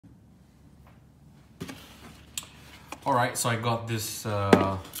Alright, so I got this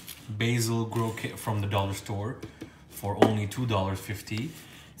basil grow kit from the dollar store for only $2.50. It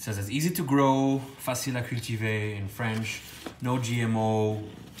says it's easy to grow, facile à cultiver in French, no GMO.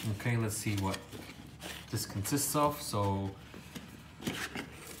 Okay, let's see what this consists of. So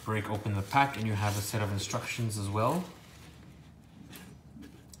break open the pack and you have a set of instructions as well.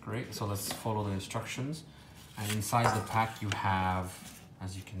 Great, so let's follow the instructions. And inside the pack you have,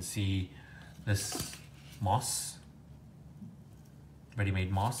 as you can see, this moss,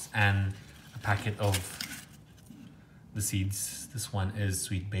 ready-made moss, and a packet of the seeds. This one is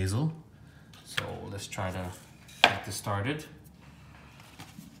sweet basil. So let's try to get this started.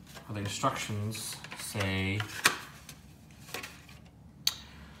 The instructions say,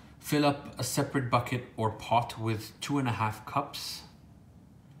 fill up a separate bucket or pot with 2.5 cups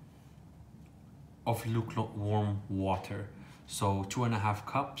of lukewarm water. So 2.5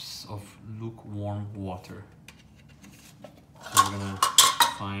 cups of lukewarm water. So we're gonna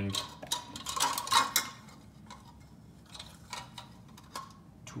find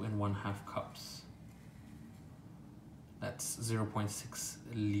 2.5 cups. That's 0.6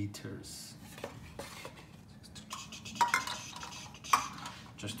 liters.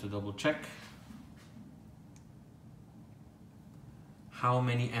 Just to double check. How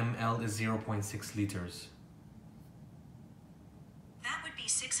many ml is 0.6 liters? That would be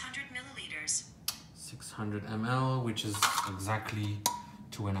 600 milliliters. 600 ml, which is exactly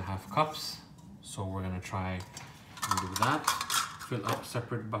 2.5 cups. So we're gonna try and do that. Fill up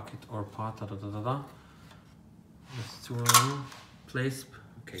separate bucket or pot. Let's place.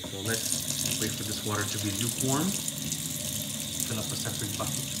 Okay, so let's wait for this water to be lukewarm. Fill up a separate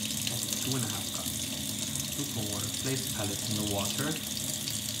bucket of 2.5 cups. Lukewarm water. Place pellet in the water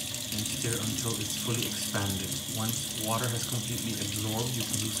and stir until it's fully expanded. Once water has completely absorbed, you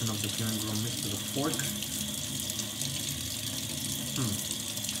can loosen up the premium grow mix with a fork.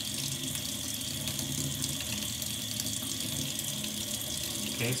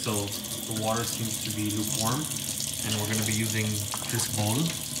 Okay, so the water seems to be lukewarm, and we're going to be using this bowl.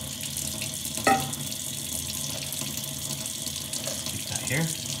 Keep that here.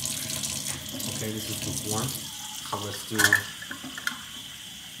 Okay, this is lukewarm, so let's do,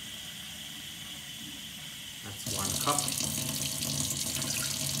 that's 1 cup.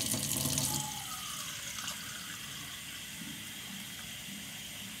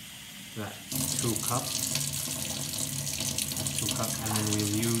 That's 2 cups. That's 2 cups, and then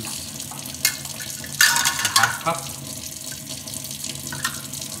we'll use a 1/2 cup.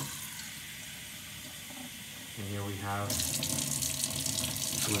 And here we have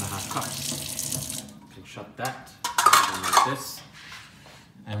 2.5 cups. You can shut that, like this,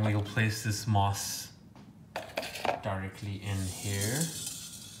 and we'll place this moss directly in here.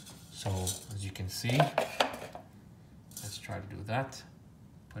 So as you can see, let's try to do that.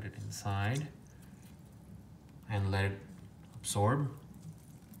 Put it inside and let it absorb.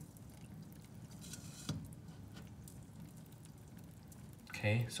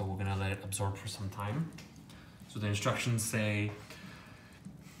 Okay, so we're gonna let it absorb for some time. So the instructions say,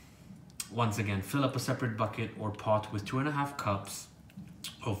 once again, fill up a separate bucket or pot with 2.5 cups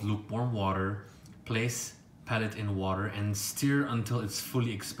of lukewarm water. Place pellet in water and stir until it's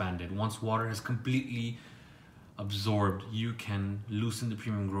fully expanded. Once water has completely absorbed, you can loosen the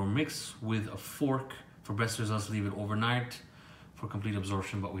premium grow mix with a fork. For best results, leave it overnight for complete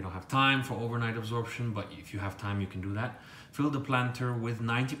absorption, but we don't have time for overnight absorption, but if you have time, you can do that. Fill the planter with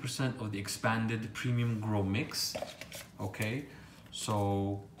 90% of the expanded premium grow mix. Okay,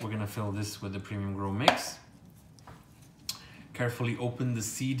 so we're gonna fill this with the premium grow mix. Carefully open the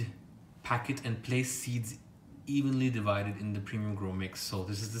seed packet and place seeds evenly divided in the premium grow mix. So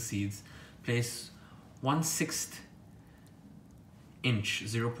this is the seeds. Place 1/6 inch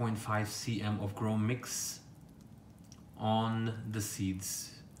 0.5 cm of grow mix on the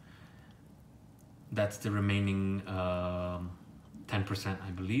seeds. That's the remaining 10%, I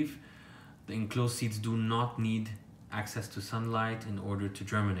believe. The enclosed seeds do not need access to sunlight in order to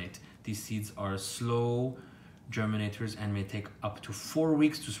germinate. These seeds are slow germinators and may take up to 4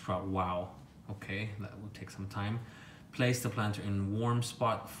 weeks to sprout. Wow, okay, that will take some time. Place the planter in warm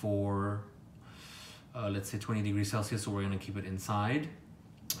spot for let's say 20 degrees Celsius, so we're gonna keep it inside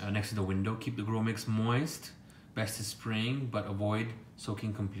next to the window. Keep the grow mix moist. Best is spraying, but avoid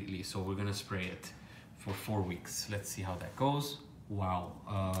soaking completely. So we're gonna spray it for 4 weeks. Let's see how that goes.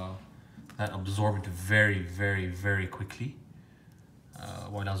 Wow, that absorbed very, very, very quickly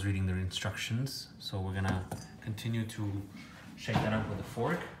while I was reading the instructions. So we're gonna continue to shake that up with a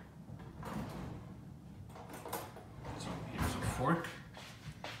fork. So here's a fork.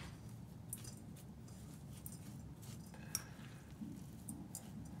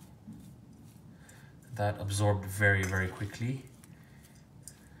 that absorbed very, very quickly.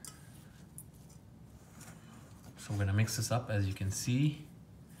 So I'm gonna mix this up. As you can see,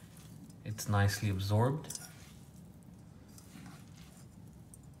 it's nicely absorbed.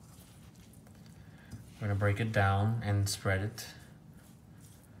 I'm gonna break it down and spread it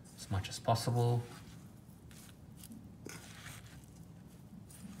as much as possible.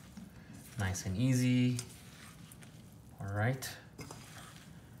 Nice and easy. All right.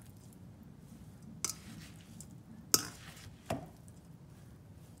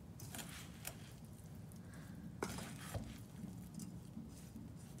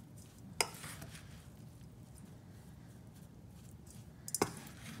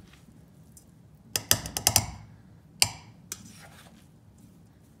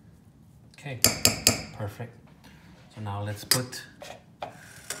 Okay, perfect. So now let's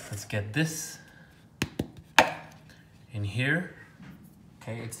get this in here.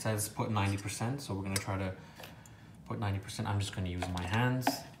 Okay, it says put 90%, so we're gonna try to put 90%. I'm just gonna use my hands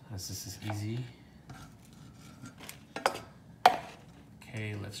as this is easy.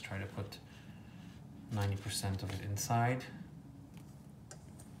 Okay, let's try to put 90% of it inside.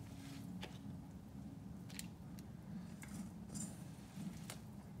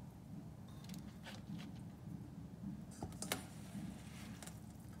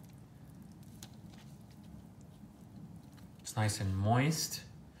 It's nice and moist,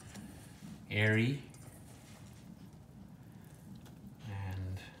 airy,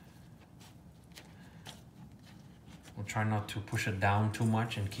 and we'll try not to push it down too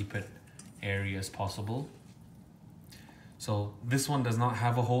much and keep it airy as possible. So this one does not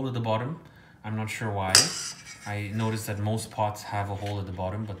have a hole at the bottom. I'm not sure why. I noticed that most pots have a hole at the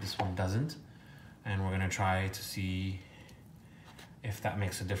bottom, but this one doesn't. And we're gonna try to see if that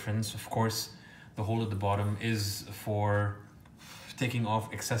makes a difference. Of course, the hole at the bottom is for taking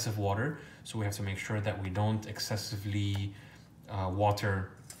off excessive water, so we have to make sure that we don't excessively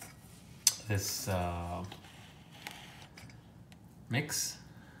water this mix,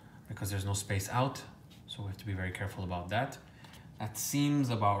 because there's no space out, so we have to be very careful about that. That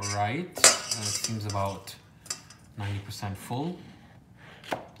seems about right. It seems about 90% full,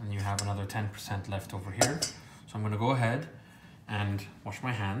 and you have another 10% left over here. So I'm gonna go ahead and wash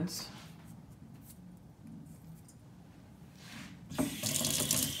my hands.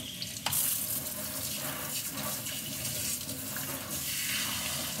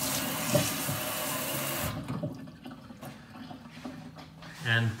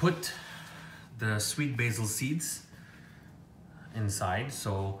 And put the sweet basil seeds inside.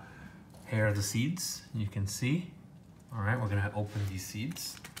 So here are the seeds, you can see. All right, we're gonna open these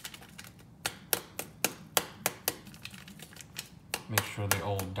seeds. Make sure they're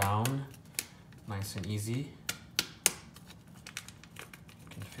all down, nice and easy. You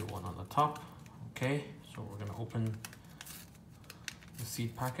can feel one on the top. Okay, so we're gonna open the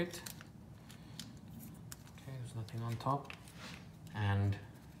seed packet. Okay, there's nothing on top. And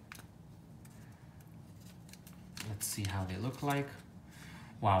let's see how they look like.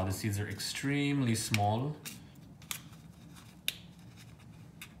 Wow, the seeds are extremely small.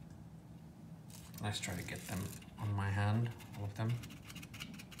 Let's try to get them on my hand, all of them.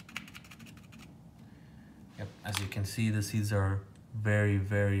 Yep, as you can see, the seeds are very,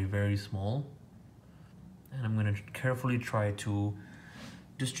 very, very small. And I'm gonna carefully try to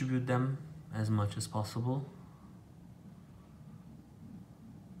distribute them as much as possible.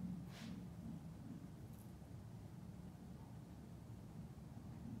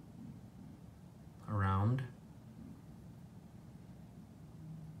 Around.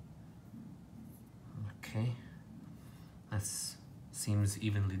 Okay, that seems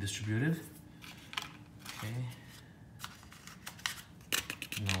evenly distributed. Okay,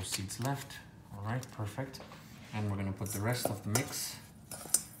 no seeds left. All right, perfect. And we're gonna put the rest of the mix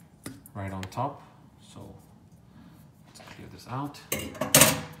right on top. So let's clear this out. I'm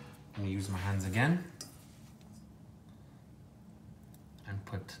gonna use my hands again and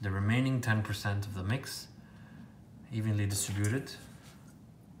put the remaining 10% of the mix evenly distributed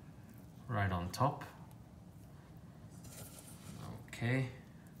right on top. Okay.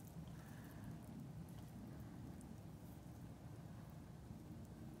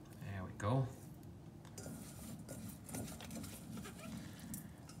 There we go.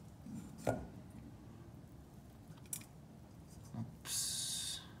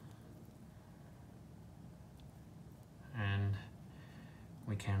 Oops. And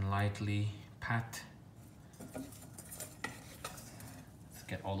we can lightly pat. Let's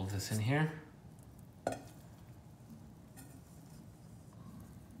get all of this in here.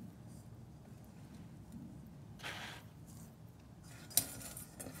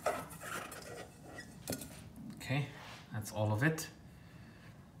 that's all of it.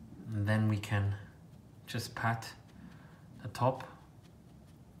 And then we can just pat the top.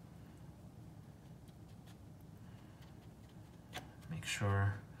 Make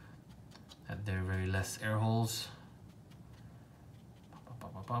sure that there are very less air holes.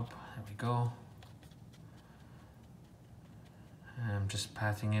 There we go. I'm just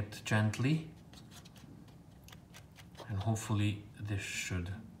patting it gently, and hopefully this should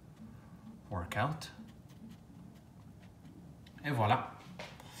work out. Et voila.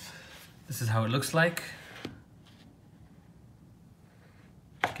 This is how it looks like.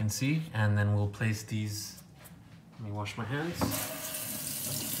 You can see, and then we'll place these. Let me wash my hands.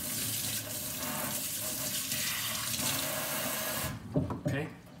 Okay,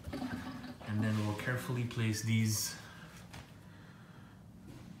 and then we'll carefully place these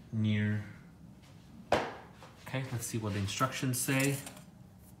near. Okay, let's see what the instructions say.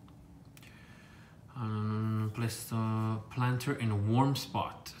 Place the planter in a warm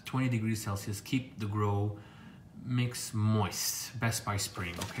spot, 20 degrees Celsius. Keep the grow mix moist, best by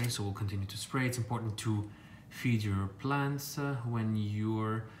spraying. Okay, so we'll continue to spray. It's important to feed your plants when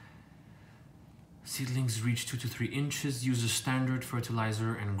your seedlings reach 2 to 3 inches. Use a standard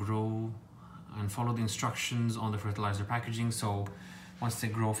fertilizer and grow and follow the instructions on the fertilizer packaging. So once they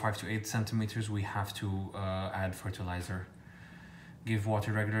grow 5 to 8 centimeters, we have to add fertilizer. Give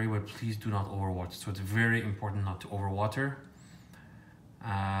water regularly, but please do not overwater. So it's very important not to overwater.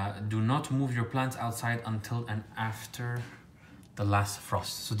 Do not move your plants outside until and after the last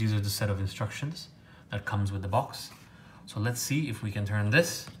frost. So these are the set of instructions that comes with the box. So let's see if we can turn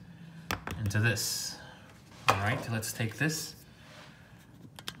this into this. All right, let's take this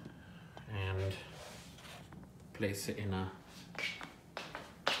and place it in a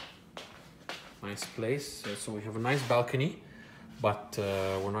nice place. So we have a nice balcony, but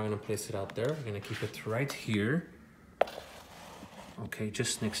we're not gonna place it out there. We're gonna keep it right here. Okay,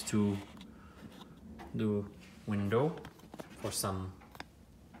 just next to the window for some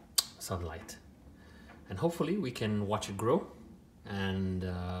sunlight. And hopefully we can watch it grow and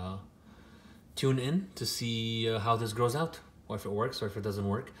tune in to see how this grows out, or if it works or if it doesn't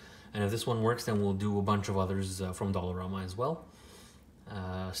work. And if this one works, then we'll do a bunch of others from Dollarama as well.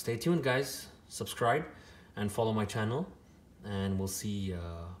 Stay tuned, guys. Subscribe and follow my channel, and we'll see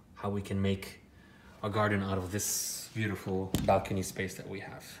how we can make a garden out of this beautiful balcony space that we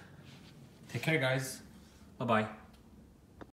have. Take care, guys. Bye-bye.